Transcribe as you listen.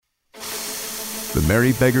The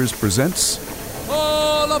Merry Beggars presents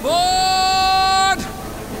All aboard!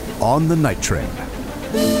 On the Night Train.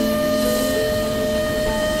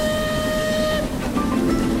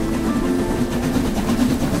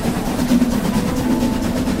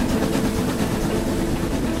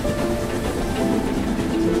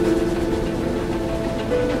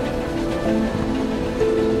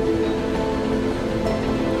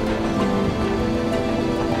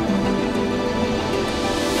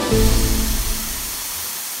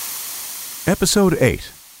 Episode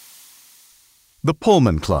 8. The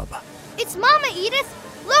Pullman Club. It's Mama, Edith!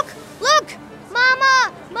 Look!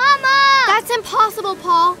 Mama! Mama! That's impossible,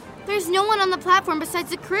 Paul. There's no one on the platform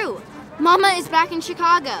besides the crew. Mama is back in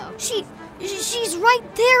Chicago. She's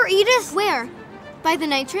right there, Edith! Where? By the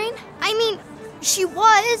night train? I mean, she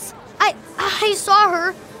was. I saw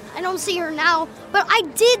her. I don't see her now, but I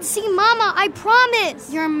did see Mama, I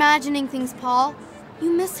promise! You're imagining things, Paul.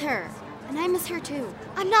 You miss her, and I miss her too.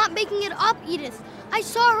 I'm not making it up, Edith. I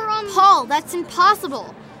saw her on... Paul, that's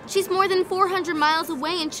impossible. She's more than 400 miles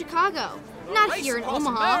away in Chicago, not here in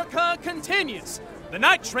Omaha. America continues. The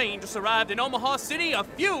night train just arrived in Omaha City a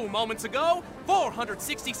few moments ago,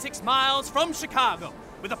 466 miles from Chicago,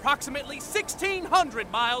 with approximately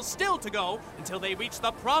 1,600 miles still to go until they reach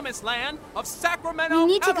the promised land of Sacramento, We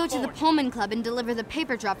need to go California. to the Pullman Club and deliver the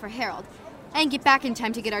paper drop for Harold, and get back in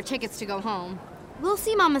time to get our tickets to go home. We'll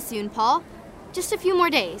see Mama soon, Paul. Just a few more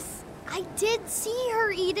days. I did see her,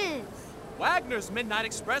 Edith. Wagner's Midnight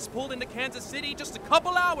Express pulled into Kansas City just a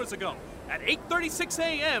couple hours ago, at 8:36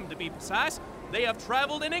 a.m. to be precise. They have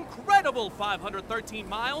traveled an incredible 513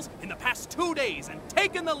 miles in the past 2 days and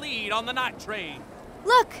taken the lead on the night train.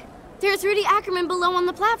 Look, there's Rudy Ackerman below on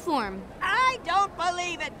the platform. I don't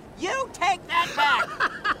believe it. You take that back.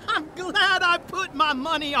 I'm glad I put my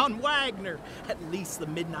money on Wagner. At least the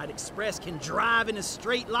Midnight Express can drive in a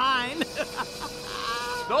straight line.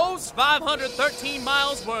 Those 513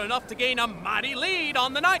 miles were enough to gain a mighty lead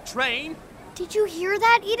on the night train. Did you hear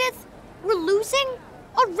that, Edith? We're losing?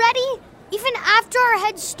 Already? Even after our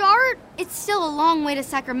head start? It's still a long way to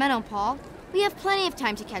Sacramento, Paul. We have plenty of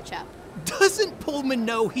time to catch up. Doesn't Pullman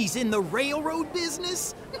know he's in the railroad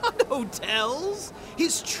business? Not hotels.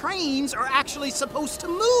 His trains are actually supposed to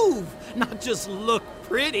move, not just look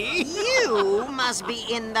pretty. You must be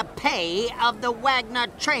in the pay of the Wagner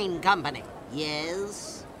Train Company.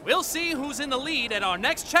 Yes? We'll see who's in the lead at our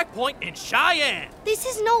next checkpoint in Cheyenne. This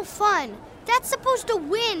is no fun. That's supposed to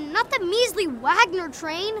win, not the measly Wagner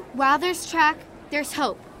train. While there's track, there's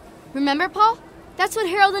hope. Remember, Paul? That's what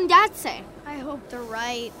Harold and Dad say. I hope they're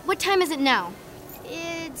right. What time is it now?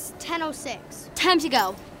 It's 10:06. Time to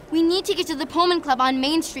go. We need to get to the Pullman Club on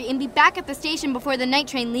Main Street and be back at the station before the night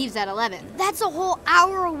train leaves at 11. That's a whole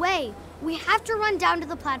hour away. We have to run down to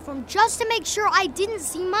the platform just to make sure I didn't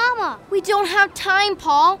see Mama. We don't have time,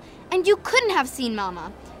 Paul. And you couldn't have seen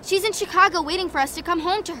Mama. She's in Chicago waiting for us to come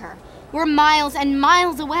home to her. We're miles and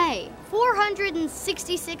miles away.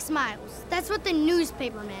 466 miles. That's what the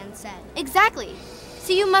newspaper man said. Exactly.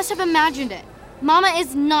 So you must have imagined it. Mama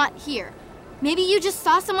is not here. Maybe you just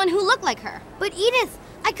saw someone who looked like her. But Edith,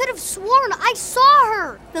 I could have sworn I saw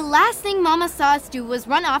her. The last thing Mama saw us do was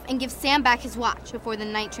run off and give Sam back his watch before the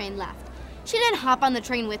night train left. She didn't hop on the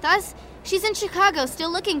train with us. She's in Chicago still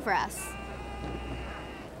looking for us.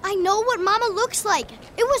 I know what Mama looks like.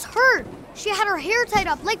 It was her. She had her hair tied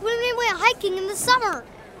up like when we went hiking in the summer.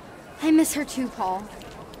 I miss her too, Paul.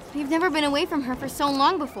 We've never been away from her for so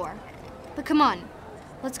long before. But come on,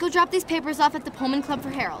 let's go drop these papers off at the Pullman Club for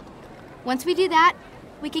Harold. Once we do that,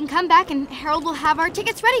 we can come back and Harold will have our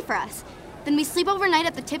tickets ready for us. Then we sleep overnight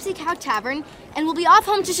at the Tipsy Cow Tavern and we'll be off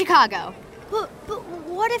home to Chicago. But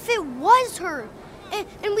what if it was her?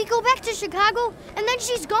 And we go back to Chicago and then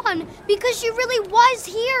she's gone because she really was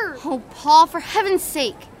here. Oh, Paul, for heaven's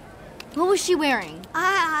sake. What was she wearing?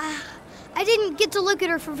 I didn't get to look at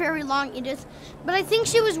her for very long, Edith, but I think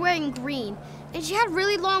she was wearing green, and she had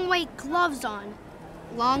really long white gloves on.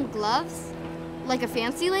 Long gloves? Like a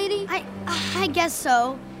fancy lady? I guess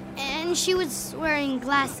so. And she was wearing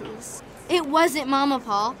glasses. It wasn't Mama,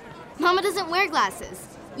 Paul. Mama doesn't wear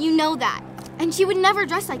glasses. You know that. And she would never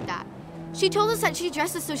dress like that. She told us that she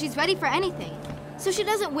dresses so she's ready for anything. So she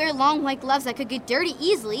doesn't wear long white gloves that could get dirty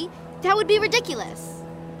easily. That would be ridiculous.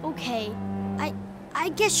 Okay, I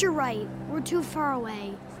guess you're right. We're too far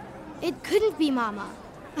away. It couldn't be Mama.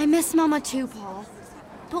 I miss Mama too, Paul.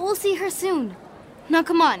 But we'll see her soon. Now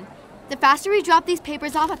come on. The faster we drop these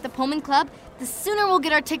papers off at the Pullman Club, the sooner we'll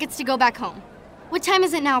get our tickets to go back home. What time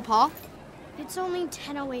is it now, Paul? It's only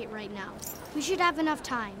 10:08 right now. We should have enough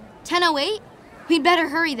time. 10:08? We'd better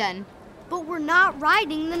hurry then. But we're not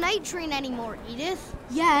riding the night train anymore, Edith.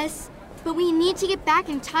 Yes, But we need to get back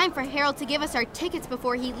in time for Harold to give us our tickets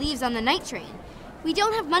before he leaves on the night train. We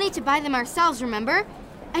don't have money to buy them ourselves, remember?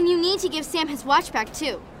 And you need to give Sam his watch back,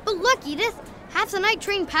 too. But look, Edith, half the night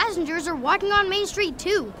train passengers are walking on Main Street,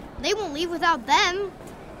 too. They won't leave without them.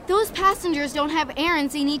 Those passengers don't have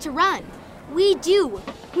errands they need to run. We do.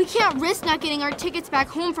 We can't risk not getting our tickets back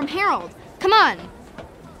home from Harold. Come on.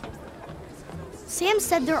 Sam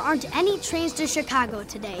said there aren't any trains to Chicago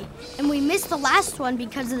today, and we missed the last one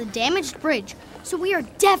because of the damaged bridge. So we are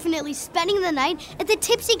definitely spending the night at the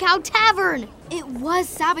Tipsy Cow Tavern. It was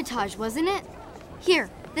sabotage, wasn't it? Here,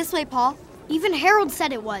 this way, Paul. Even Harold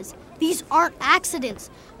said it was. These aren't accidents.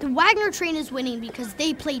 The Wagner train is winning because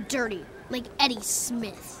they played dirty, like Eddie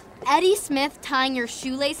Smith. Eddie Smith tying your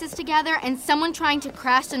shoelaces together and someone trying to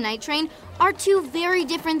crash the night train are two very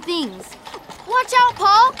different things. Watch out,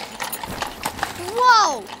 Paul!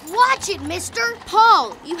 Whoa! Watch it, mister!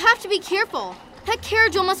 Paul, you have to be careful. That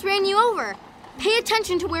carriage almost ran you over. Pay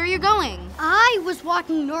attention to where you're going. I was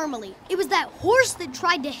walking normally. It was that horse that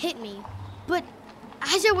tried to hit me. But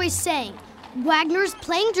as I was saying, Wagner's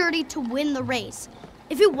playing dirty to win the race.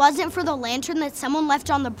 If it wasn't for the lantern that someone left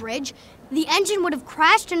on the bridge, the engine would have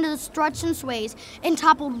crashed into the struts and sways and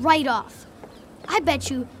toppled right off. I bet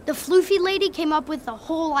you the floofy lady came up with the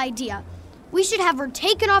whole idea. We should have her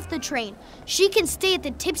taken off the train. She can stay at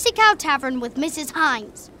the Tipsy Cow Tavern with Mrs.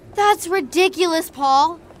 Hines. That's ridiculous,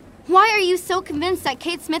 Paul. Why are you so convinced that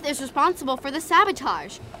Kate Smith is responsible for the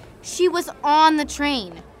sabotage? She was on the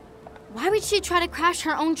train. Why would she try to crash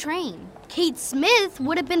her own train? Kate Smith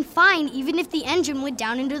would have been fine even if the engine went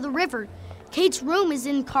down into the river. Kate's room is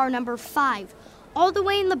in car number 5, all the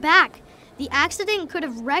way in the back. The accident could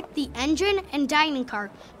have wrecked the engine and dining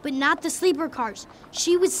car, but not the sleeper cars.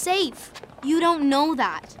 She was safe. You don't know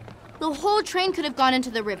that. The whole train could have gone into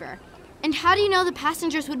the river. And how do you know the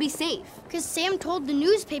passengers would be safe? Because Sam told the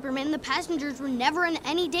newspaperman the passengers were never in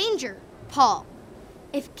any danger. Paul,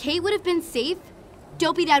 if Kate would have been safe,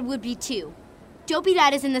 Dopey Dad would be too. Dopey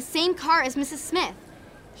Dad is in the same car as Mrs. Smith.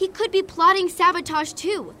 He could be plotting sabotage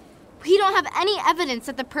too. We don't have any evidence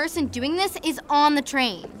that the person doing this is on the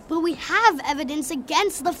train. But we have evidence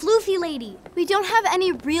against the floofy lady. We don't have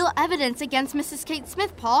any real evidence against Mrs. Kate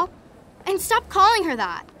Smith, Paul. And stop calling her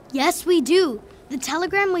that. Yes, we do. The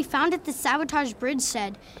telegram we found at the sabotage bridge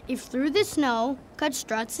said, if through the snow, cut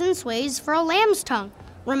struts and sways for a lamb's tongue.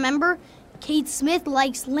 Remember, Kate Smith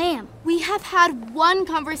likes lamb. We have had one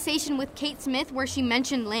conversation with Kate Smith where she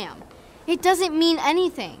mentioned lamb. It doesn't mean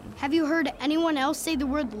anything. Have you heard anyone else say the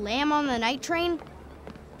word lamb on the night train?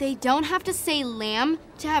 They don't have to say lamb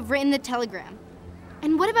to have written the telegram.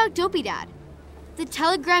 And what about Dopey Dad? The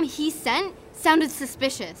telegram he sent sounded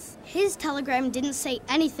suspicious. His telegram didn't say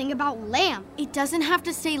anything about lamb. It doesn't have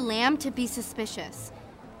to say lamb to be suspicious.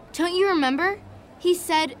 Don't you remember? He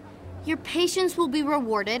said, your patience will be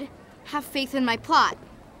rewarded. Have faith in my plot.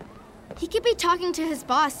 He could be talking to his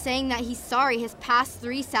boss saying that he's sorry his past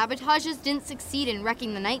 3 sabotages didn't succeed in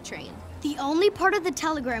wrecking the night train. The only part of the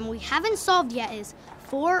telegram we haven't solved yet is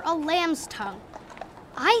for a lamb's tongue.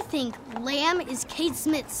 I think lamb is Kate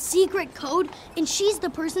Smith's secret code and she's the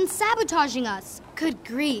person sabotaging us. Good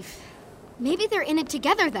grief. Maybe they're in it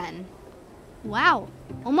together then. Wow,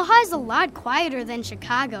 Omaha's a lot quieter than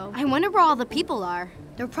Chicago. I wonder where all the people are.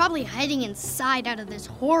 They're probably hiding inside out of this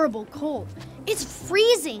horrible cold. It's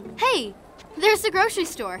freezing. Hey, there's the grocery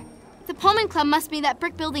store. The Pullman Club must be that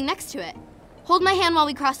brick building next to it. Hold my hand while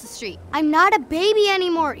we cross the street. I'm not a baby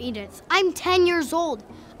anymore, Edith. I'm 10 years old.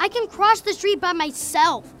 I can cross the street by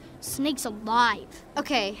myself. Snake's alive.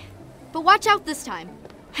 Okay, but watch out this time.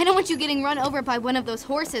 I don't want you getting run over by one of those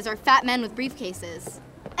horses or fat men with briefcases.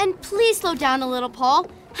 And please slow down a little, Paul.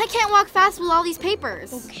 I can't walk fast with all these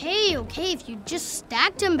papers. Okay, if you just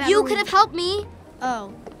stacked them better. You could have helped me.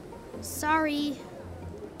 Oh, sorry.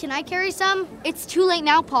 Can I carry some? It's too late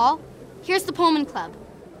now, Paul. Here's the Pullman Club.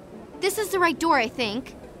 This is the right door, I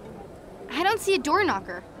think. I don't see a door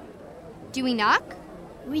knocker. Do we knock?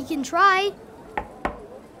 We can try.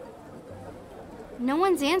 No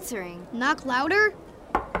one's answering. Knock louder?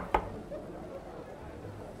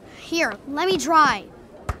 Here, let me try.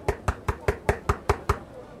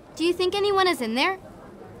 Do you think anyone is in there?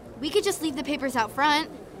 We could just leave the papers out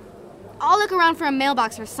front. I'll look around for a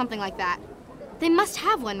mailbox or something like that. They must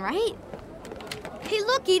have one, right? Hey,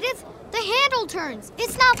 look, Edith. The handle turns.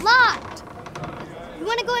 It's not locked. You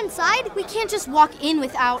want to go inside? We can't just walk in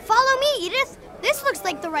without... Follow me, Edith. This looks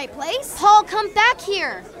like the right place. Paul, come back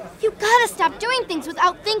here. You gotta stop doing things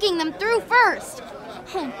without thinking them through first.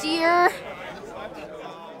 Oh, dear.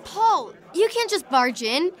 Paul, you can't just barge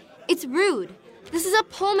in. It's rude. This is a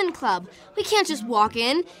Pullman Club. We can't just walk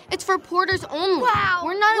in. It's for porters only. Wow.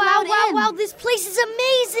 We're not allowed in. This place is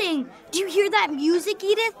amazing! Do you hear that music,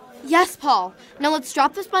 Edith? Yes, Paul. Now let's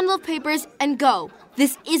drop this bundle of papers and go.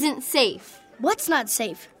 This isn't safe. What's not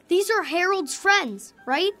safe? These are Harold's friends,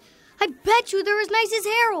 right? I bet you they're as nice as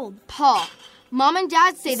Harold. Paul, Mom and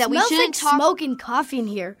Dad say that we shouldn't talk. Smells like smoke and coffee in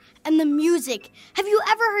here. And the music. Have you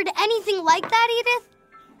ever heard anything like that, Edith?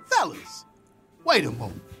 Fellas, wait a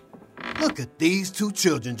moment. Look at these two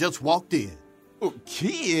children just walked in. Oh,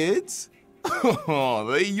 kids? Oh,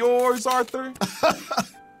 they yours, Arthur?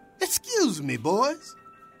 Excuse me, boys.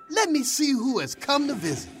 Let me see who has come to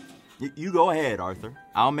visit. You go ahead, Arthur.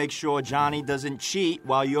 I'll make sure Johnny doesn't cheat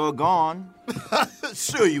while you're gone.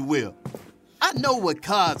 Sure you will. I know what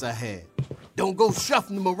cards I had. Don't go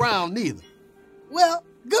shuffling them around neither. Well,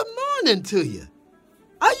 good morning to you.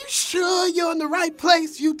 Are you sure you're in the right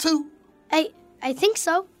place, you two? I think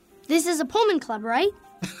so. This is a Pullman Club, right?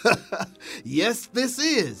 Yes, this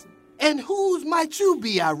is. And whose might you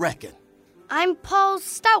be, I reckon? I'm Paul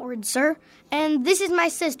Stoutward, sir. And this is my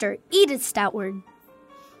sister, Edith Stoutward.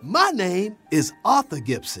 My name is Arthur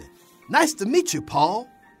Gibson. Nice to meet you, Paul.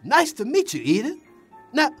 Nice to meet you, Edith.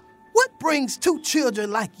 Now, what brings two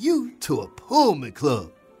children like you to a Pullman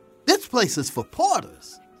Club? This place is for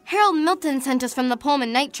porters. Harold Milton sent us from the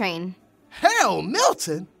Pullman night train. Harold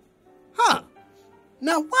Milton? Huh.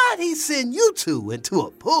 Now, why'd he send you two into a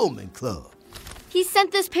Pullman Club? He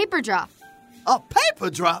sent this paper drop. A paper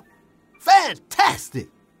drop? Fantastic.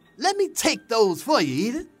 Let me take those for you,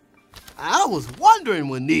 Edith. I was wondering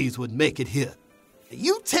when these would make it here.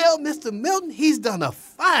 You tell Mr. Milton he's done a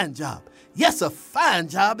fine job. Yes, a fine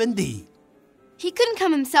job indeed. He couldn't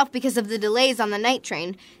come himself because of the delays on the night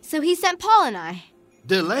train, so he sent Paul and I.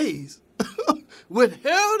 Delays? With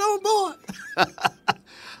Harold on board?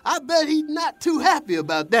 I bet he's not too happy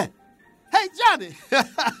about that. Hey, Johnny,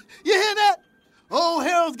 you hear that? Old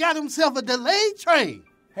Harold's got himself a delayed train.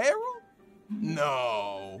 Harold?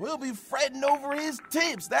 No, he'll be fretting over his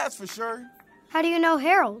tips, that's for sure. How do you know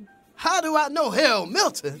Harold? How do I know Harold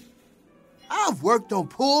Milton? I've worked on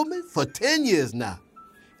Pullman for 10 years now.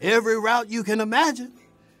 Every route you can imagine.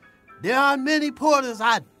 There aren't many porters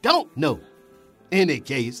I don't know. In any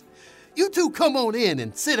case, you two come on in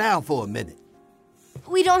and sit down for a minute.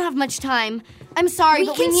 We don't have much time. I'm sorry,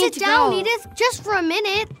 but we need to go. We can sit down, Edith, just for a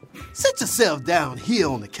minute. Sit yourself down here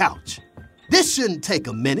on the couch. This shouldn't take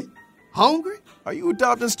a minute. Hungry? Are you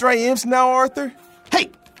adopting stray imps now, Arthur? Hey,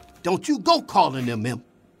 don't you go calling them imp.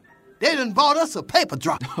 They done bought us a paper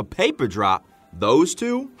drop. A paper drop? Those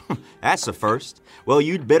two? That's the first. Well,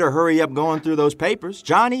 you'd better hurry up going through those papers.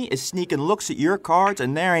 Johnny is sneaking looks at your cards,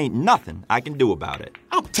 and there ain't nothing I can do about it.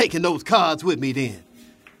 I'm taking those cards with me then.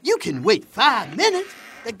 You can wait 5 minutes.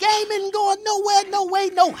 The game isn't going nowhere, no way,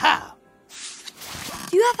 no how.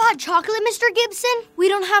 Do you have hot chocolate, Mr. Gibson? We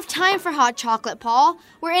don't have time for hot chocolate, Paul.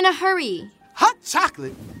 We're in a hurry. Hot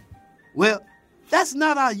chocolate? Well, that's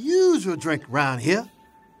not our usual drink around here.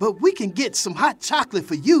 But we can get some hot chocolate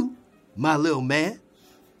for you, my little man.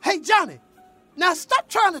 Hey, Johnny, now stop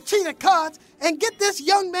trying to cheat at cards and get this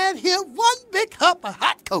young man here one big cup of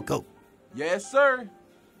hot cocoa. Yes, sir.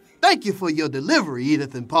 Thank you for your delivery,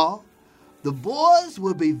 Edith and Paul. The boys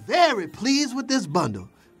will be very pleased with this bundle.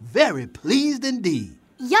 Very pleased indeed.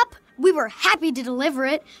 Yup, we were happy to deliver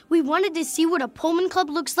it. We wanted to see what a Pullman Club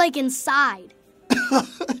looks like inside.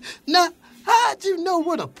 Now, how'd you know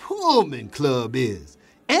what a Pullman Club is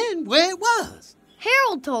and where it was?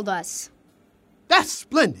 Harold told us. That's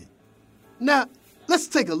splendid. Now, let's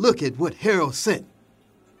take a look at what Harold sent.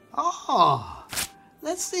 Oh,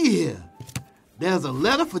 let's see here. There's a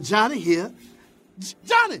letter for Johnny here.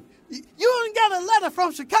 Johnny, you ain't got a letter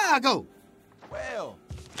from Chicago. Well,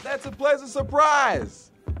 that's a pleasant surprise.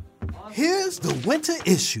 Here's the winter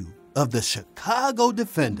issue of the Chicago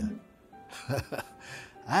Defender.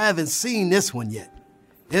 I haven't seen this one yet.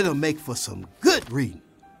 It'll make for some good reading.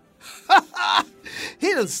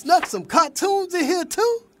 He done snuck some cartoons in here,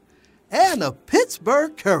 too. And a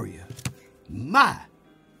Pittsburgh Courier. My.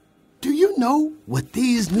 Do you know what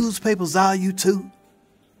these newspapers are, you two?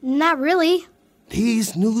 Not really.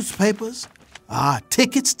 These newspapers are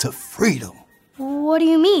tickets to freedom. What do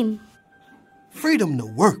you mean? Freedom to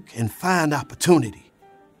work and find opportunity.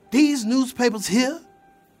 These newspapers here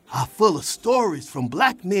are full of stories from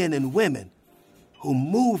black men and women who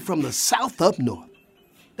moved from the South up north.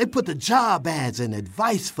 They put the job ads and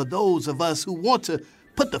advice for those of us who want to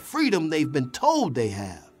put the freedom they've been told they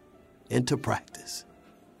have into practice.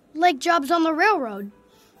 Like jobs on the railroad.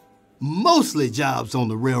 Mostly jobs on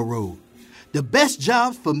the railroad. The best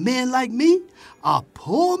jobs for men like me are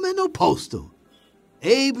Pullman or postal.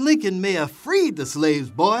 Abe Lincoln may have freed the slaves,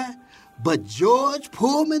 boy, but George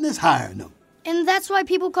Pullman is hiring them. And that's why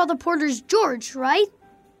people call the porters George, right?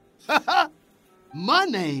 My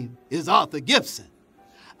name is Arthur Gibson.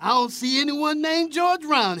 I don't see anyone named George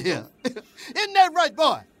around here. Isn't that right,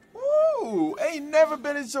 boy? Ooh, ain't never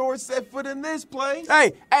been a George set foot in this place.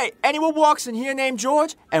 Hey, anyone walks in here named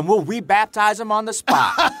George, and we'll rebaptize him on the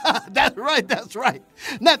spot. That's right.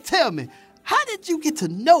 Now tell me, how did you get to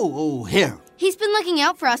know old Harold? He's been looking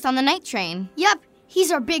out for us on the night train. Yep,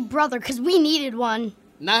 he's our big brother because we needed one.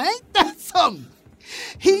 Now ain't that something?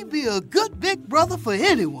 He'd be a good big brother for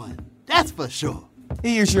anyone, that's for sure.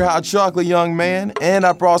 Here's your hot chocolate, young man, and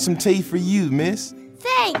I brought some tea for you, miss.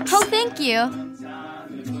 Thanks. Oh, thank you.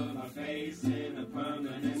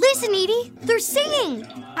 Listen, Edie, they're singing.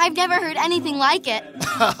 I've never heard anything like it.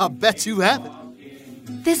 I bet you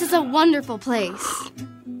haven't. This is a wonderful place.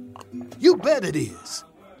 You bet it is.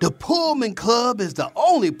 The Pullman Club is the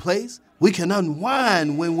only place we can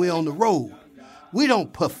unwind when we're on the road. We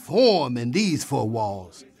don't perform in these four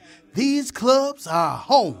walls. These clubs are our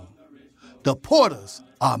home. The Porters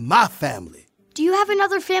are my family. Do you have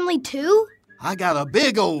another family too? I got a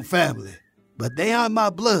big old family, but they aren't my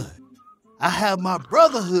blood. I have my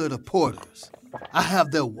brotherhood of Porters. I have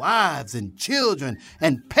their wives and children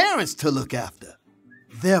and parents to look after.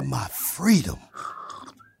 They're my freedom.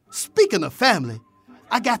 Speaking of family,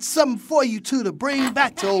 I got something for you two to bring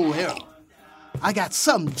back to old Harold. I got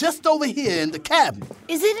something just over here in the cabin.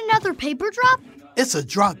 Is it another paper drop? It's a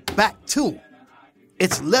drop back to him.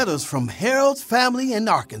 It's letters from Harold's family in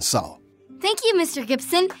Arkansas. Thank you, Mr.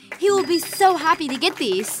 Gibson. He will be so happy to get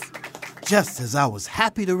these. Just as I was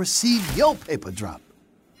happy to receive your paper drop.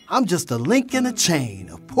 I'm just a link in a chain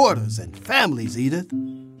of Porters and families, Edith.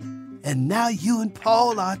 And now you and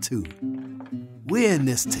Paul are too. We're in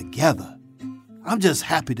this together. I'm just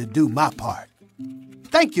happy to do my part.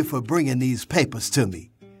 Thank you for bringing these papers to me.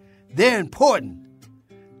 They're important.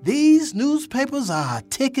 These newspapers are our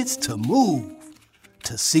tickets to move,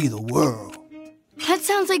 to see the world. That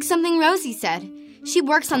sounds like something Rosie said. She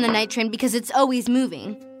works on the night train because it's always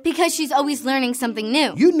moving. Because she's always learning something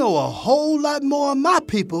new. You know a whole lot more of my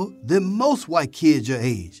people than most white kids your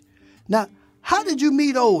age. Now, how did you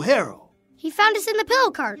meet old Harold? He found us in the pillow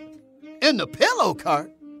cart. In the pillow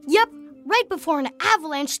cart? Yep, right before an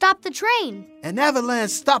avalanche stopped the train. An avalanche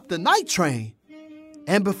stopped the night train.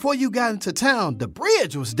 And before you got into town, the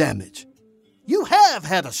bridge was damaged. You have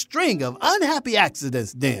had a string of unhappy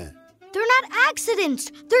accidents then. They're not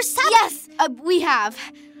accidents. They're Yes, we have.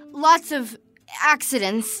 Lots of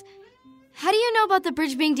accidents. How do you know about the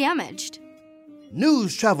bridge being damaged?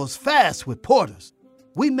 News travels fast with Porters.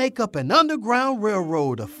 We make up an underground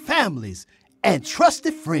railroad of families and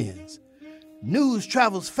trusted friends. News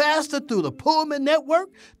travels faster through the Pullman network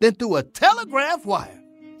than through a telegraph wire.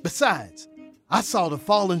 Besides, I saw the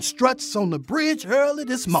fallen struts on the bridge early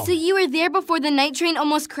this morning. So you were there before the night train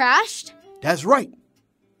almost crashed? That's right.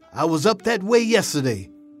 I was up that way yesterday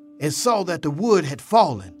and saw that the wood had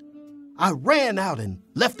fallen. I ran out and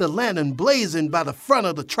left the lantern blazing by the front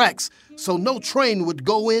of the tracks so no train would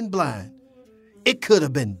go in blind. It could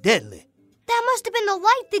have been deadly. That must have been the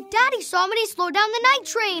light that Daddy saw when he slowed down the night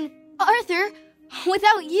train. Arthur,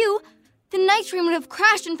 without you, the night train would have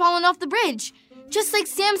crashed and fallen off the bridge, just like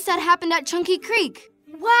Sam said happened at Chunky Creek.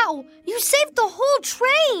 Wow, you saved the whole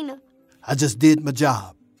train. I just did my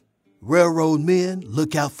job. Railroad men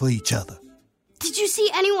look out for each other. Did you see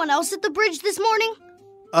anyone else at the bridge this morning?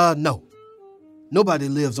 No. Nobody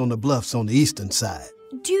lives on the bluffs on the eastern side.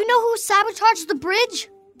 Do you know who sabotaged the bridge?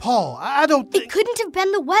 Paul, I don't think... It couldn't have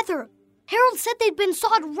been the weather. Harold said they'd been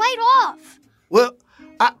sawed right off. Well,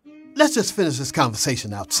 let's just finish this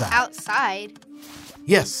conversation outside. Outside?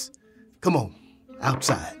 Yes. Come on.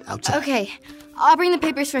 Outside. Okay, I'll bring the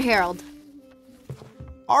papers for Harold.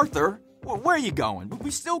 Arthur, where are you going?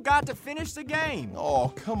 We still got to finish the game. Oh,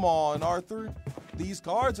 come on, Arthur. These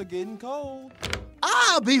cards are getting cold.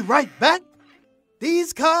 I'll be right back.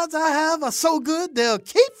 These cards I have are so good they'll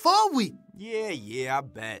keep for a week. Yeah, I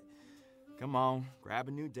bet. Come on, grab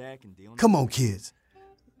a new deck and deal. Come on, kids.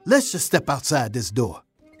 Let's just step outside this door.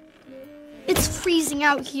 It's freezing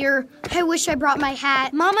out here. I wish I brought my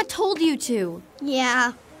hat. Mama told you to.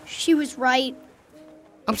 Yeah, she was right.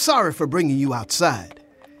 I'm sorry for bringing you outside.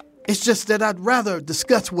 It's just that I'd rather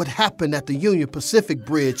discuss what happened at the Union Pacific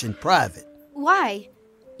Bridge in private. Why?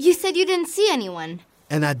 You said you didn't see anyone.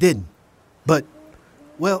 And I didn't. But,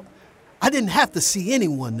 well, I didn't have to see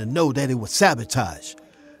anyone to know that it was sabotage.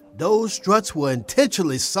 Those struts were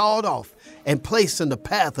intentionally sawed off and placed in the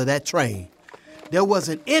path of that train. There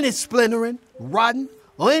wasn't any splintering, rotting,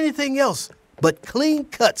 or anything else but clean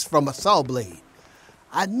cuts from a saw blade.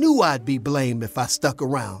 I knew I'd be blamed if I stuck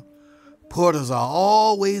around. Porters are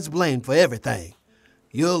always blamed for everything.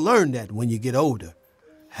 You'll learn that when you get older.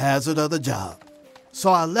 Hazard of the job.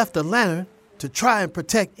 So I left a lantern to try and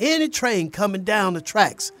protect any train coming down the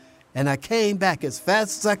tracks, and I came back as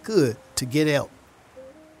fast as I could to get help.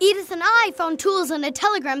 Edith and I found tools and a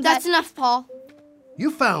telegram that... That's enough, Paul.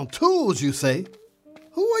 You found tools, you say?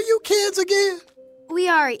 Who are you kids again? We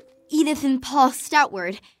are Edith and Paul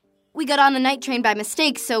Stoutward. We got on the night train by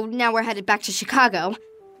mistake, so now we're headed back to Chicago.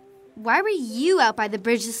 Why were you out by the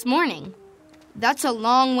bridge this morning? That's a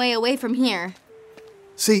long way away from here.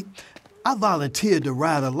 See, I volunteered to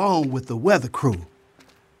ride along with the weather crew.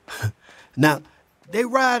 Now, they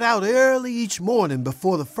ride out early each morning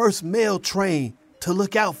before the first mail train to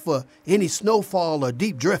look out for any snowfall or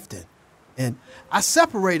deep drifting. And I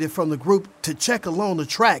separated from the group to check along the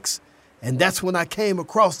tracks, and that's when I came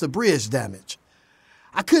across the bridge damage.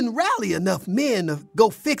 I couldn't rally enough men to go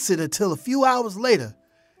fix it until a few hours later,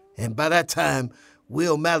 and by that time,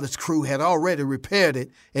 Will Mallard's crew had already repaired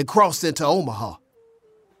it and crossed into Omaha.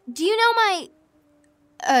 Do you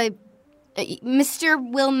know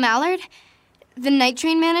Mr. Will Mallard, the night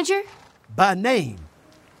train manager? By name,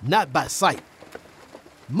 not by sight.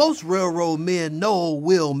 Most railroad men know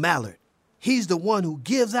Will Mallard. He's the one who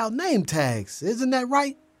gives out name tags, isn't that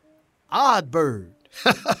right? Odd bird.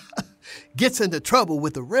 Gets into trouble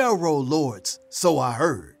with the railroad lords, so I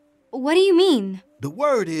heard. What do you mean? The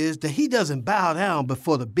word is that he doesn't bow down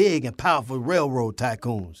before the big and powerful railroad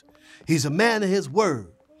tycoons. He's a man of his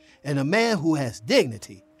word, and a man who has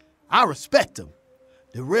dignity. I respect him.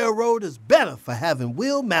 The railroad is better for having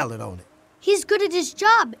Will Mallard on it. He's good at his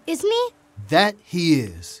job, isn't he? That he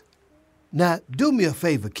is. Now, do me a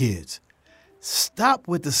favor, kids. Stop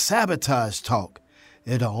with the sabotage talk.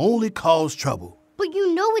 It'll only cause trouble. But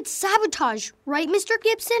you know it's sabotage, right, Mr.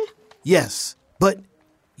 Gibson? Yes, but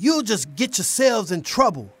you'll just get yourselves in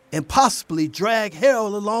trouble and possibly drag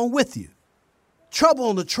Harold along with you. Trouble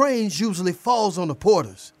on the trains usually falls on the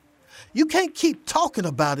porters. You can't keep talking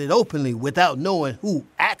about it openly without knowing who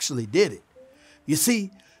actually did it. You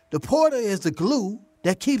see, the porter is the glue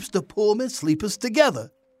that keeps the Pullman sleepers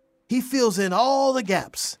together. He fills in all the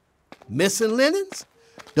gaps. Missing linens?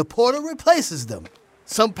 The porter replaces them.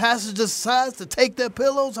 Some passengers decide to take their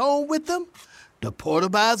pillows home with them. The porter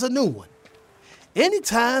buys a new one.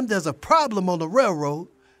 Anytime there's a problem on the railroad,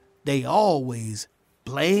 they always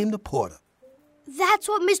blame the porter. That's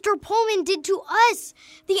what Mr. Pullman did to us.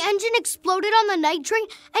 The engine exploded on the night train,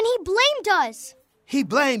 and he blamed us. He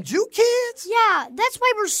blamed you kids? Yeah, that's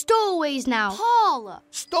why we're stowaways now. Paul!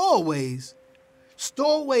 Stowaways?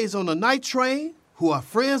 Stowaways on the night train who are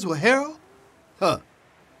friends with Harold?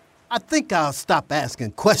 I think I'll stop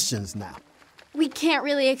asking questions now. We can't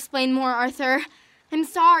really explain more, Arthur. I'm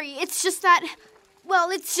sorry. It's just that,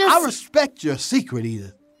 I respect your secret,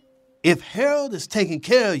 Edith. If Harold is taking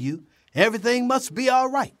care of you, everything must be all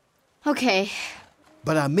right. Okay.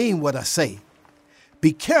 But I mean what I say.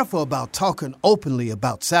 Be careful about talking openly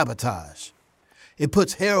about sabotage. It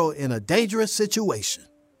puts Harold in a dangerous situation.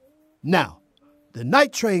 Now, the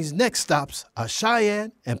night train's next stops are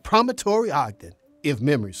Cheyenne and Promontory, Ogden, if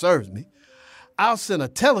memory serves me. I'll send a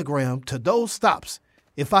telegram to those stops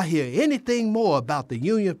if I hear anything more about the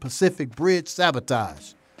Union Pacific Bridge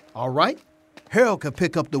sabotage. All right? Harold can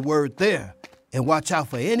pick up the word there and watch out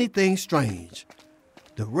for anything strange.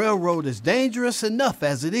 The railroad is dangerous enough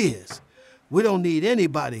as it is. We don't need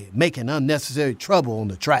anybody making unnecessary trouble on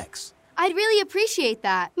the tracks. I'd really appreciate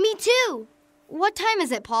that. Me too. What time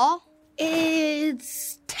is it, Paul?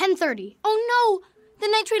 It's 10:30. Oh, no! The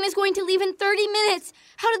night train is going to leave in 30 minutes.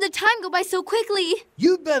 How did the time go by so quickly?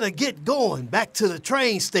 You better get going back to the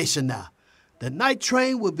train station now. The night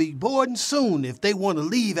train will be boarding soon if they want to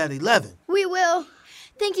leave at 11. We will.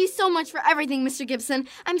 Thank you so much for everything, Mr. Gibson.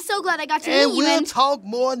 I'm so glad I got to meet you. And we'll talk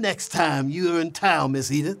more next time you're in town,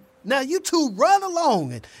 Miss Edith. Now you two run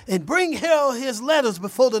along and bring Harold his letters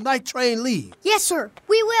before the night train leaves. Yes, sir.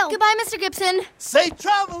 We will. Goodbye, Mr. Gibson. Safe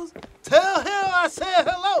travels. Tell Harold I said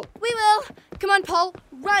hello. We will. Come on, Paul.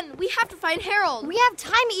 Run. We have to find Harold. We have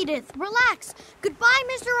time, Edith. Relax. Goodbye,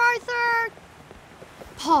 Mr. Arthur.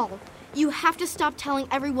 Paul, you have to stop telling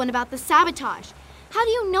everyone about the sabotage. How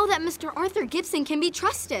do you know that Mr. Arthur Gibson can be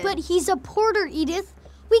trusted? But he's a porter, Edith.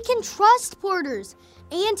 We can trust porters.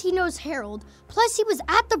 And he knows Harold. Plus, he was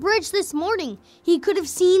at the bridge this morning. He could have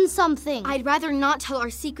seen something. I'd rather not tell our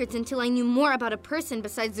secrets until I knew more about a person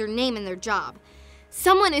besides their name and their job.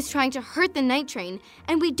 Someone is trying to hurt the night train,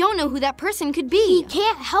 and we don't know who that person could be. He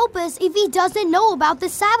can't help us if he doesn't know about the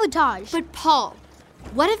sabotage. But Paul,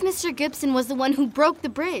 what if Mr. Gibson was the one who broke the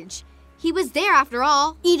bridge? He was there after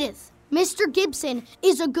all. Edith, Mr. Gibson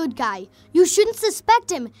is a good guy. You shouldn't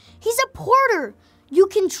suspect him. He's a porter. You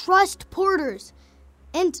can trust porters.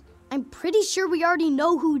 And I'm pretty sure we already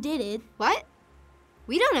know who did it. What?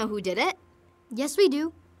 We don't know who did it. Yes, we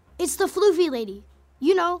do. It's the floofy lady.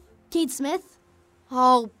 You know, Kate Smith.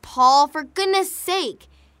 Oh, Paul, for goodness sake.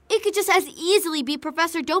 It could just as easily be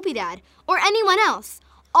Professor Dopey Dad or anyone else.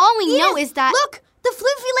 All we know is that... Look! The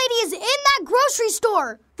floofy lady is in that grocery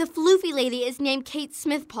store! The floofy lady is named Kate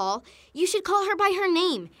Smith, Paul. You should call her by her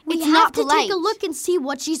name. We it's not have to polite. take a look and see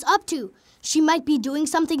what she's up to. She might be doing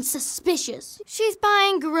something suspicious. She's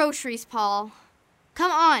buying groceries, Paul.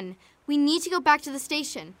 Come on. We need to go back to the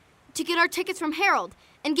station to get our tickets from Harold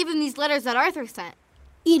and give him these letters that Arthur sent.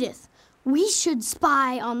 Edith, we should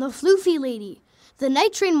spy on the floofy lady. The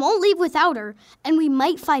night train won't leave without her, and we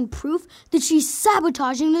might find proof that she's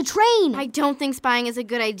sabotaging the train. I don't think spying is a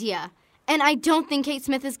good idea. And I don't think Kate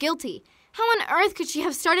Smith is guilty. How on earth could she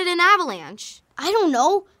have started an avalanche? I don't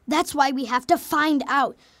know. That's why we have to find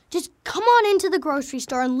out. Just come on into the grocery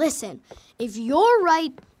store and listen. If you're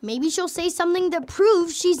right, maybe she'll say something that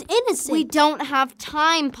proves she's innocent. We don't have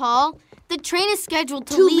time, Paul. The train is scheduled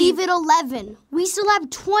to leave at 11. We still have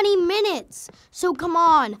 20 minutes. So come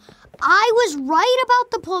on. I was right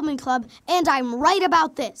about the Pullman Club, and I'm right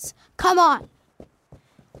about this. Come on.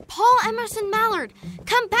 Paul Emerson Mallard,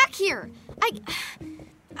 come back here.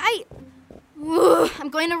 I'm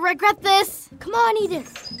going to regret this. Come on,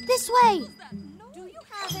 Edith. This way. Do you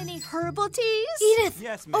have any herbal teas? Edith,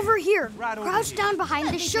 Yes, ma'am. over here. Right over Crouch here. down behind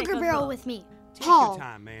the me sugar take a barrel look. with me. Paul,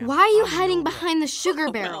 time, ma'am. why are you I'm hiding nowhere. behind the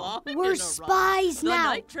sugar barrel? We're spies now.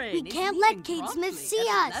 night train We is can't leaving let Kate promptly Smith see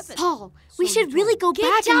at us. 11. Paul, we should really go Get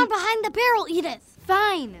back down and... behind the barrel, Edith.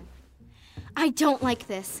 Fine. I don't like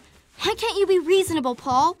this. Why can't you be reasonable,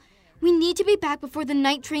 Paul? We need to be back before the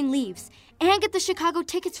night train leaves and get the Chicago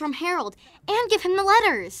tickets from Harold and give him the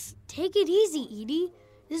letters. Take it easy, Edie.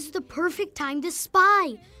 This is the perfect time to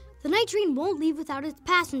spy. The night train won't leave without its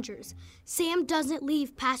passengers. Sam doesn't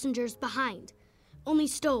leave passengers behind. Only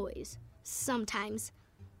stowaways. Sometimes.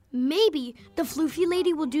 Maybe the floofy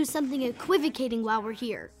lady will do something equivocating while we're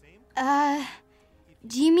here.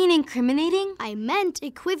 Do you mean incriminating? I meant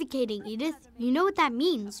equivocating, Edith. You know what that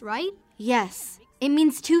means, right? Yes. It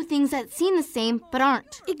means two things that seem the same but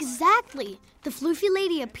aren't. Exactly. The floofy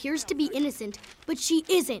lady appears to be innocent, but she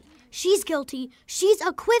isn't. She's guilty. She's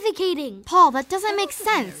equivocating. Paul, that doesn't make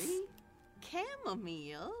sense.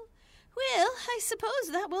 Chamomile? Well, I suppose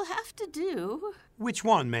that will have to do. Which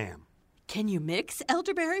one, ma'am? Can you mix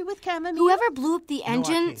elderberry with chamomile? Whoever blew up the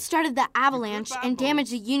engine, can't. started the avalanche, buy and both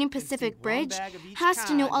damaged the Union and Pacific take one Bridge bag of each has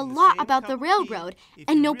to know kind a in the lot same about the cup of tea railroad if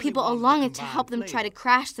and you know really people wanted to along it to combine help them try to flavor.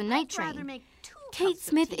 crash the night I'd rather train. make 2 Kate cups of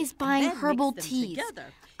Smith tea is and buying then herbal mix them teas. together.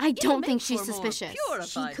 I It'll don't make think she's for more suspicious. She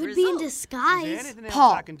purified could be in results. Is there disguise. anything else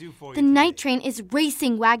Paul, I can do for the you night today? train is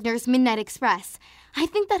racing Wagner's Midnight Express. I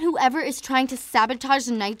think that whoever is trying to sabotage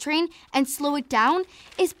the night train and slow it down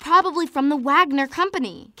is probably from the Wagner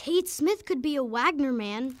Company. Kate Smith could be a Wagner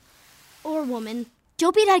man. Or woman.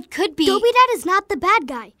 Dopey Dad could be... Dopey Dad is not the bad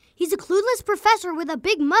guy. He's a clueless professor with a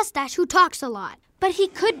big mustache who talks a lot. But he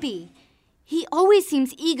could be. He always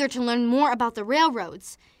seems eager to learn more about the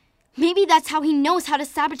railroads. Maybe that's how he knows how to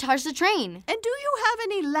sabotage the train. And do you have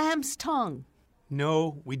any lamb's tongue?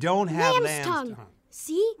 No, we don't have Lamb's tongue.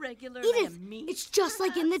 See? Regular Edith, lamb meat, it's just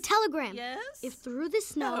like in the telegram. Yes? If through the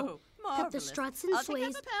snow, Oh, cut the marvelous. struts and I'll take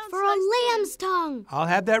sways up a pound for a sliced thin. lamb's tongue. I'll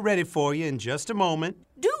have that ready for you in just a moment.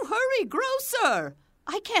 Do hurry, grocer.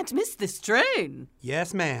 I can't miss this train.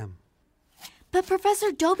 Yes, ma'am. But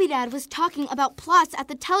Professor Dopey Dad was talking about plots at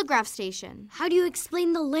the telegraph station. How do you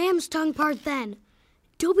explain the lamb's tongue part then?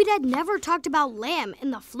 Dopey Dad never talked about lamb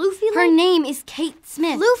and the floofy Her lady. name is Kate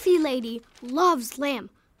Smith. Floofy lady loves lamb.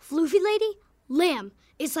 Floofy lady, lamb.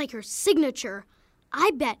 It's like her signature.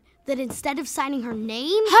 I bet that instead of signing her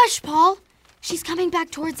name... Hush, Paul. She's coming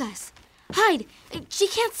back towards us. Hide. She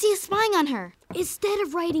can't see us spying on her. Instead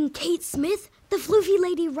of writing Kate Smith, the floofy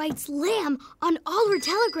lady writes lamb on all her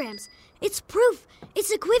telegrams. It's proof.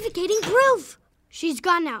 It's equivocating proof. She's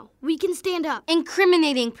gone now. We can stand up.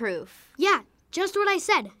 Incriminating proof. Yeah, just what I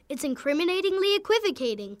said. It's incriminatingly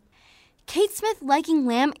equivocating. Kate Smith liking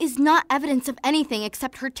lamb is not evidence of anything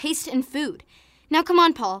except her taste in food. Now come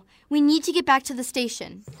on, Paul. We need to get back to the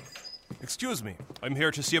station. Excuse me. I'm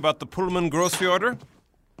here to see about the Pullman grocery order.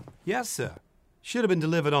 Yes, sir. Should have been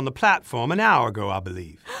delivered on the platform an hour ago, I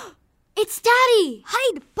believe. It's Daddy!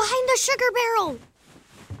 Hide behind the sugar barrel.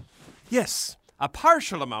 Yes, a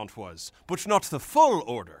partial amount was, but not the full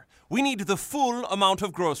order. We need the full amount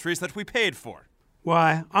of groceries that we paid for.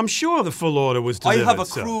 Why, I'm sure the full order was delivered, I have a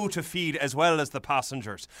sir. crew to feed as well as the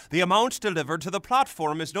passengers. The amount delivered to the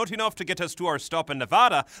platform is not enough to get us to our stop in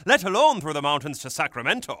Nevada, let alone through the mountains to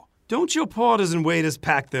Sacramento. Don't your porters and waiters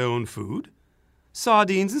pack their own food?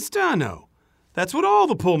 Sardines and sterno. That's what all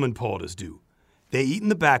the Pullman porters do. They eat in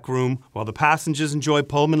the back room while the passengers enjoy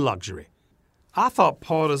Pullman luxury. I thought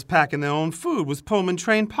porters packing their own food was Pullman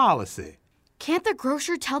train policy. Can't the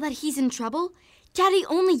grocer tell that he's in trouble? Daddy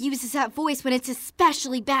only uses that voice when it's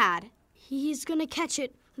especially bad. He's gonna catch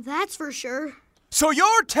it, that's for sure. So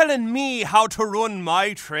you're telling me how to run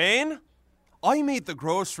my train? I made the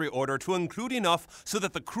grocery order to include enough so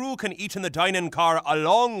that the crew can eat in the dining car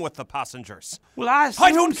along with the passengers. Well,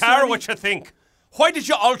 I don't care what you think. Why did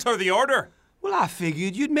you alter the order? Well, I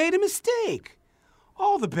figured you'd made a mistake.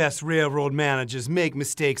 All the best railroad managers make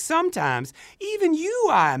mistakes sometimes. Even you,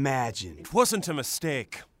 I imagine. It wasn't a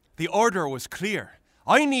mistake. The order was clear.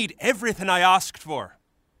 I need everything I asked for.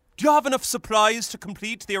 Do you have enough supplies to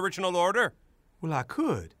complete the original order? Well, I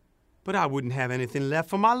could, but I wouldn't have anything left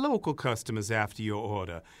for my local customers after your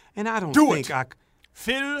order. And I don't think I...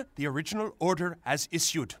 Fill the original order as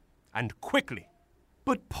issued, and quickly.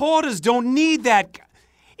 But porters don't need that...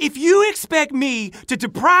 If you expect me to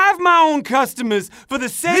deprive my own customers for the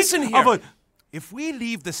sake Listen here. of a... If we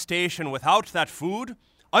leave the station without that food,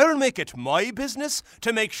 I'll make it my business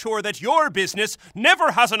to make sure that your business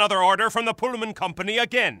never has another order from the Pullman Company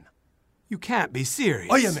again. You can't be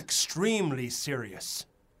serious. I am extremely serious.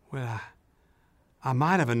 Well, I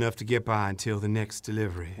might have enough to get by until the next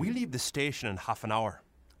delivery. We leave the station in half an hour.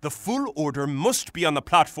 The full order must be on the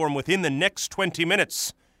platform within the next 20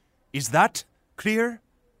 minutes. Is that clear?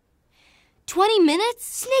 20 minutes?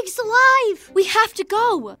 Snake's alive! We have to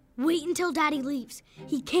go! Wait until Daddy leaves.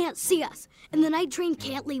 He can't see us, and the night train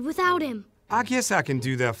can't leave without him. I guess I can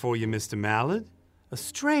do that for you, Mr. Mallard. A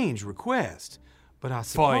strange request, but I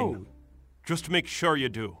suppose... Fine. Just make sure you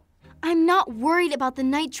do. I'm not worried about the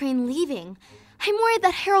night train leaving. I'm worried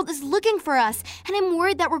that Harold is looking for us, and I'm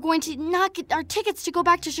worried that we're going to not get our tickets to go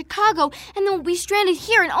back to Chicago, and then we'll be stranded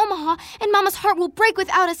here in Omaha, and Mama's heart will break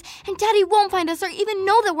without us, and Daddy won't find us or even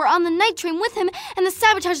know that we're on the night train with him, and the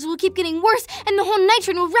sabotages will keep getting worse, and the whole night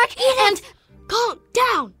train will wreck, and... Calm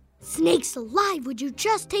down! Snake's alive, would you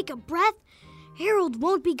just take a breath? Harold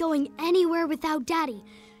won't be going anywhere without Daddy.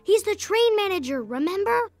 He's the train manager,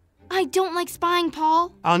 remember? I don't like spying,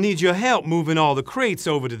 Paul. I'll need your help moving all the crates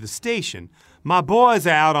over to the station. My boys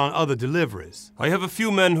are out on other deliveries. I have a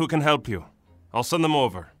few men who can help you. I'll send them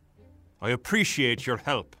over. I appreciate your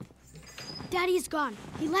help. Daddy's gone.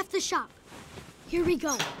 He left the shop. Here we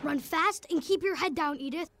go. Run fast and keep your head down,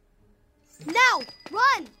 Edith. Now,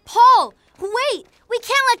 run! Paul, wait! We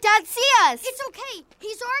can't let Dad see us! It's okay.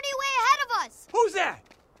 He's already way ahead of us. Who's that?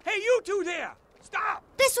 Hey, you two there! Stop!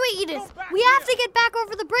 This way, Edith. We have to get back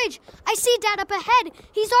over the bridge. I see Dad up ahead.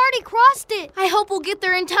 He's already crossed it. I hope we'll get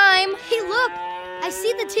there in time. Hey, look. I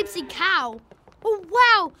see the tipsy cow. Oh,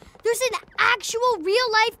 wow. There's an actual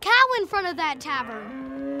real-life cow in front of that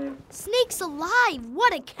tavern. Snake's alive.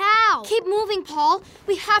 What a cow. Keep moving, Paul.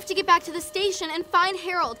 We have to get back to the station and find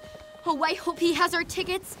Harold. Oh, I hope he has our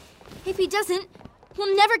tickets. If he doesn't,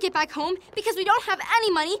 we'll never get back home because we don't have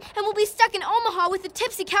any money and we'll be stuck in Omaha with the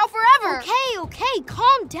tipsy cow forever. Okay.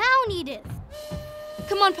 Calm down, Edith.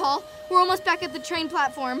 Come on, Paul. We're almost back at the train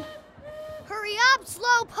platform. Hurry up,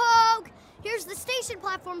 Slowpoke. Here's the station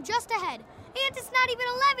platform just ahead. And it's not even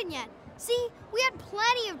 11 yet. See, we had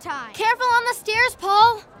plenty of time. Careful on the stairs,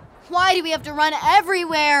 Paul. Why do we have to run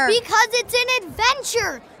everywhere? Because it's an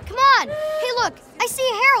adventure. Come on. Hey, look. I see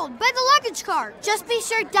Harold by the luggage car. Just be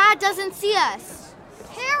sure Dad doesn't see us.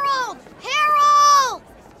 Harold! Harold!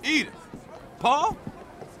 Edith. Paul?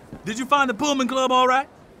 Did you find the Pullman Club all right?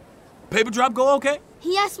 Paper drop go okay?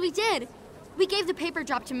 Yes, we did. We gave the paper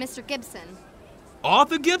drop to Mr. Gibson.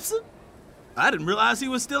 Arthur Gibson? I didn't realize he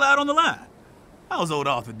was still out on the line. How's old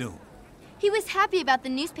Arthur doing? He was happy about the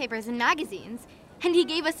newspapers and magazines, and he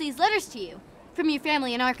gave us these letters to you from your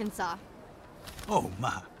family in Arkansas. Oh,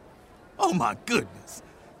 my goodness.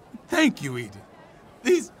 Thank you, Edith.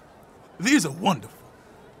 These are wonderful.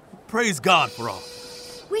 Praise God for all.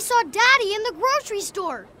 We saw Daddy in the grocery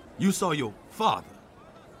store. You saw your father.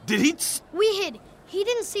 Did he... We hid. He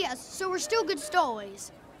didn't see us, so we're still good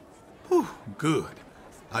stowaways. Whew, good.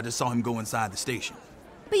 I just saw him go inside the station.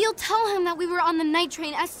 But you'll tell him that we were on the night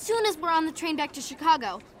train as soon as we're on the train back to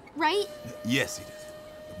Chicago, right? Yes, Edith.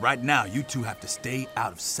 Right now, you two have to stay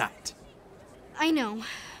out of sight. I know.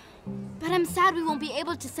 But I'm sad we won't be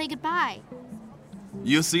able to say goodbye.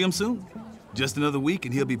 You'll see him soon. Just another week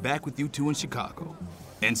and he'll be back with you two in Chicago.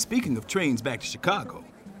 And speaking of trains back to Chicago,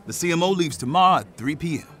 the CMO leaves tomorrow at 3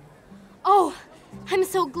 p.m. Oh,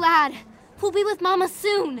 so glad. We'll be with Mama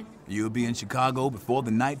soon. You'll be in Chicago before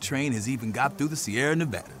the night train has even got through the Sierra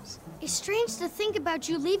Nevadas. It's strange to think about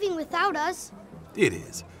you leaving without us. It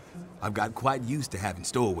is. I've got quite used to having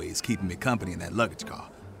stowaways keeping me company in that luggage car.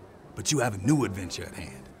 But you have a new adventure at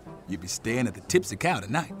hand. You'll be staying at the Tipsy Cow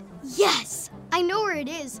tonight. Yes! I know where it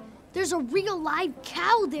is. There's a real live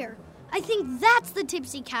cow there. I think that's the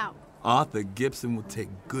Tipsy Cow. Arthur Gibson will take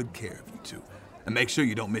good care of you two. And make sure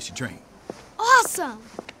you don't miss your train. Awesome!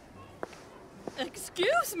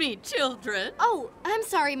 Excuse me, children. Oh, I'm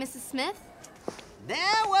sorry, Mrs. Smith. There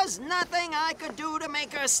was nothing I could do to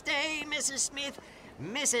make her stay, Mrs. Smith.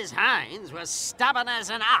 Mrs. Hines was stubborn as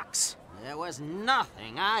an ox. There was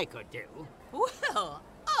nothing I could do. Well,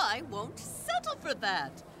 I won't settle for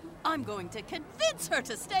that. I'm going to convince her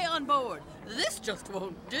to stay on board. This just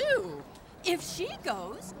won't do. If she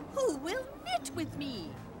goes, who will knit with me?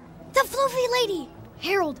 The floofy lady!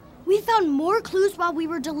 Harold, we found more clues while we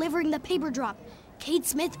were delivering the paper drop. Kate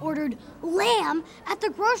Smith ordered lamb at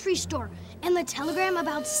the grocery store, and the telegram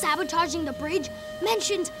about sabotaging the bridge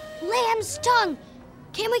mentioned lamb's tongue.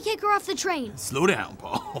 Can we kick her off the train? Slow down,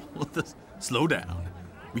 Paul. Slow down.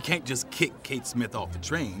 We can't just kick Kate Smith off the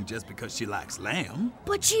train just because she likes lamb.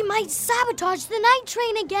 But she might sabotage the night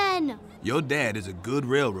train again. Your dad is a good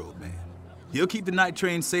railroad man. He'll keep the night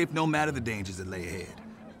train safe no matter the dangers that lay ahead.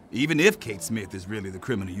 Even if Kate Smith is really the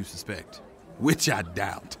criminal you suspect, which I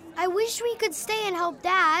doubt. I wish we could stay and help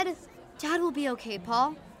Dad. Dad will be okay,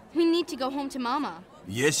 Paul. We need to go home to Mama.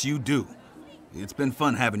 Yes, you do. It's been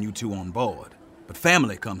fun having you two on board, but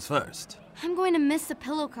family comes first. I'm going to miss the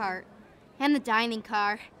pillow cart, and the dining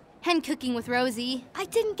car, and cooking with Rosie. I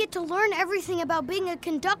didn't get to learn everything about being a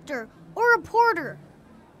conductor or a porter.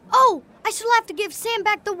 Oh, I still have to give Sam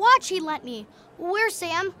back the watch he lent me. Where's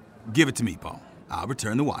Sam? Give it to me, Paul. I'll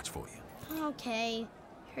return the watch for you. Okay,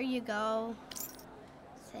 here you go.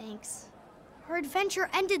 Thanks. Our adventure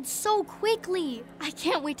ended so quickly. I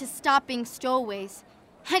can't wait to stop being stowaways.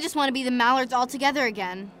 I just want to be the Mallards all together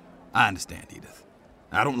again. I understand, Edith.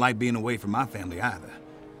 I don't like being away from my family either.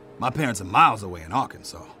 My parents are miles away in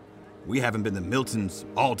Arkansas. We haven't been to Milton's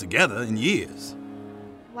all together in years.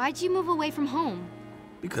 Why'd you move away from home?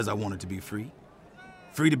 Because I wanted to be free.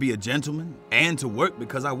 Free to be a gentleman and to work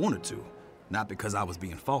because I wanted to, not because I was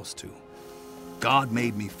being forced to. God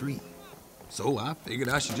made me free. So I figured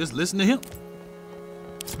I should just listen to him.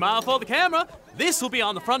 Smile for the camera. This will be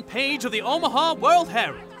on the front page of the Omaha World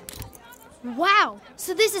Herald. Wow,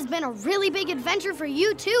 so this has been a really big adventure for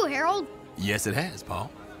you too, Harold. Yes, it has,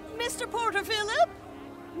 Paul. Mr. Porter Phillip?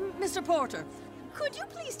 Mr. Porter, could you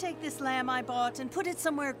please take this lamb I bought and put it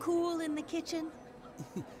somewhere cool in the kitchen?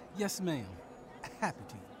 Yes, ma'am. Happy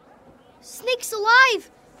to. Snake's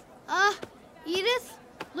alive! Edith,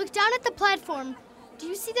 look down at the platform. Do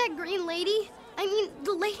you see that green lady? I mean,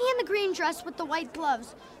 the lady in the green dress with the white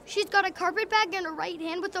gloves. She's got a carpet bag in her right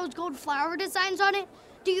hand with those gold flower designs on it.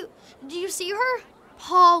 Do you see her?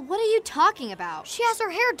 Paul, what are you talking about? She has her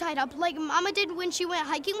hair tied up like Mama did when she went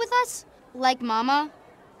hiking with us. Like Mama?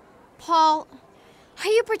 Paul, are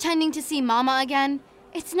you pretending to see Mama again?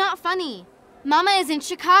 It's not funny. Mama is in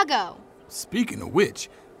Chicago. Speaking of which,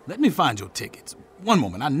 let me find your tickets. One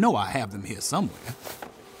moment, I know I have them here somewhere.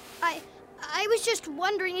 I was just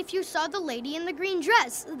wondering if you saw the lady in the green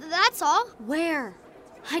dress. That's all. Where?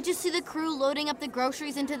 I just see the crew loading up the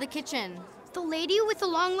groceries into the kitchen. The lady with the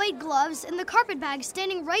long white gloves and the carpet bag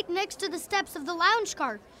standing right next to the steps of the lounge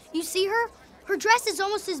car. You see her? Her dress is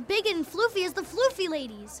almost as big and floofy as the floofy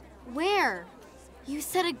ladies. Where? You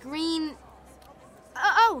said a green...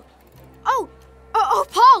 Oh,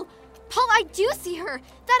 Paul! Paul, I do see her.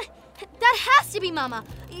 That has to be Mama.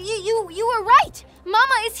 You were right.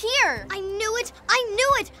 Mama is here. I knew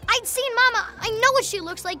it. I'd seen Mama. I know what she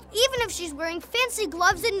looks like, even if she's wearing fancy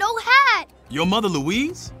gloves and no hat. Your mother,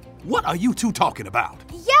 Louise? What are you two talking about?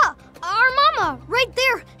 Yeah, our Mama. Right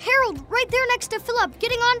there. Harold, right there next to Philip,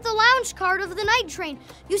 getting on the lounge car of the night train.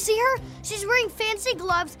 You see her? She's wearing fancy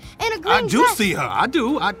gloves and a green dress. I do see her. I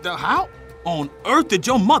do. How on earth did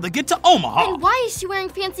your mother get to Omaha? And why is she wearing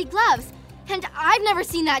fancy gloves? And I've never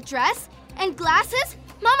seen that dress. And glasses?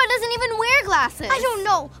 Mama doesn't even wear glasses. I don't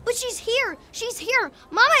know, but she's here. She's here.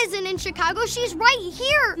 Mama isn't in Chicago. She's right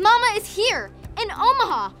here. Mama is here, in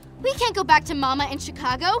Omaha. We can't go back to Mama in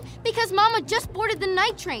Chicago because Mama just boarded the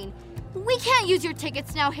night train. We can't use your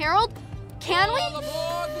tickets now, Harold. Can we? All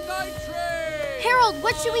aboard the night train! Harold,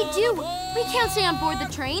 what should we do? We can't stay on board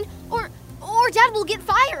the train, or Dad will get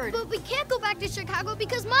fired. But we can't go back to Chicago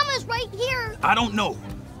because Mama's right here. I don't know.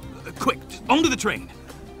 Quick, just onto the train.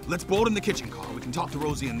 Let's board in the kitchen car. We can talk to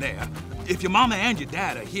Rosie in there. If your mama and your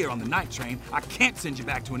dad are here on the night train, I can't send you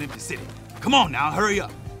back to an empty city. Come on now, hurry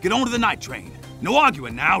up. Get on to the night train. No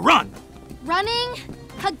arguing now, run! Running?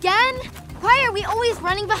 Again? Why are we always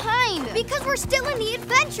running behind? Because we're still in the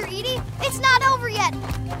adventure, Edie. It's not over yet.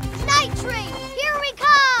 Night train, here we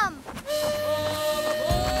come!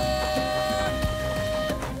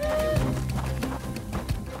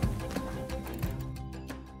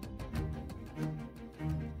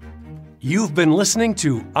 You've been listening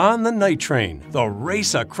to On the Night Train, the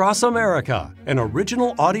race across America, an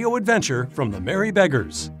original audio adventure from the Merry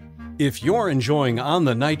Beggars. If you're enjoying On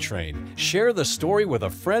the Night Train, share the story with a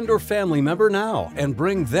friend or family member now and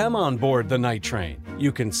bring them on board the Night Train.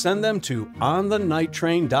 You can send them to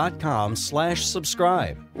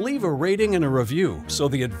onthenighttrain.com/subscribe. Leave a rating and a review so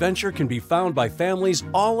the adventure can be found by families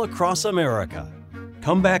all across America.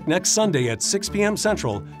 Come back next Sunday at 6 p.m.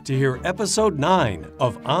 Central to hear Episode 9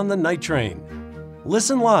 of On the Night Train.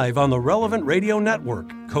 Listen live on the relevant radio network,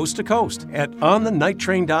 coast to coast, at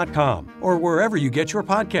onthenighttrain.com or wherever you get your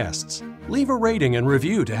podcasts. Leave a rating and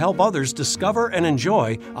review to help others discover and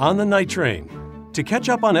enjoy On the Night Train. To catch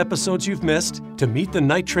up on episodes you've missed, to meet the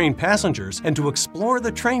Night Train passengers, and to explore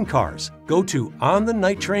the train cars, go to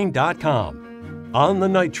onthenighttrain.com. On the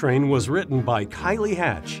Night Train was written by Kylie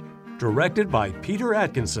Hatch. Directed by Peter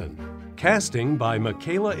Atkinson. Casting by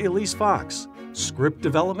Michaela Elise Fox. Script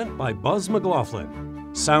development by Buzz McLaughlin.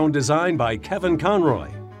 Sound design by Kevin Conroy.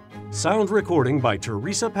 Sound recording by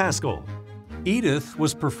Teresa Pascal. Edith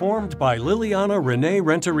was performed by Liliana Renee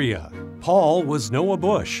Renteria. Paul was Noah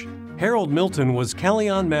Bush. Harold Milton was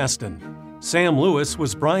Kellyanne Maston. Sam Lewis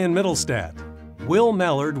was Brian Middlestadt. Will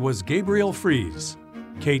Mallard was Gabriel Fries.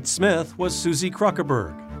 Kate Smith was Susie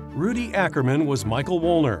Kruckerberg. Rudy Ackerman was Michael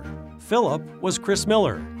Woolner. Philip was Chris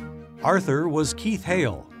Miller. Arthur was Keith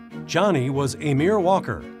Hale. Johnny was Amir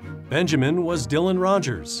Walker. Benjamin was Dylan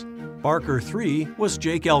Rogers. Barker 3 was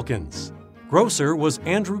Jake Elkins. Grocer was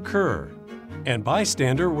Andrew Kerr. And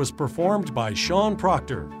Bystander was performed by Sean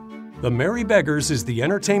Proctor. The Merry Beggars is the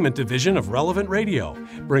entertainment division of Relevant Radio,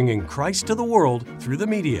 bringing Christ to the world through the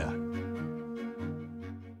media.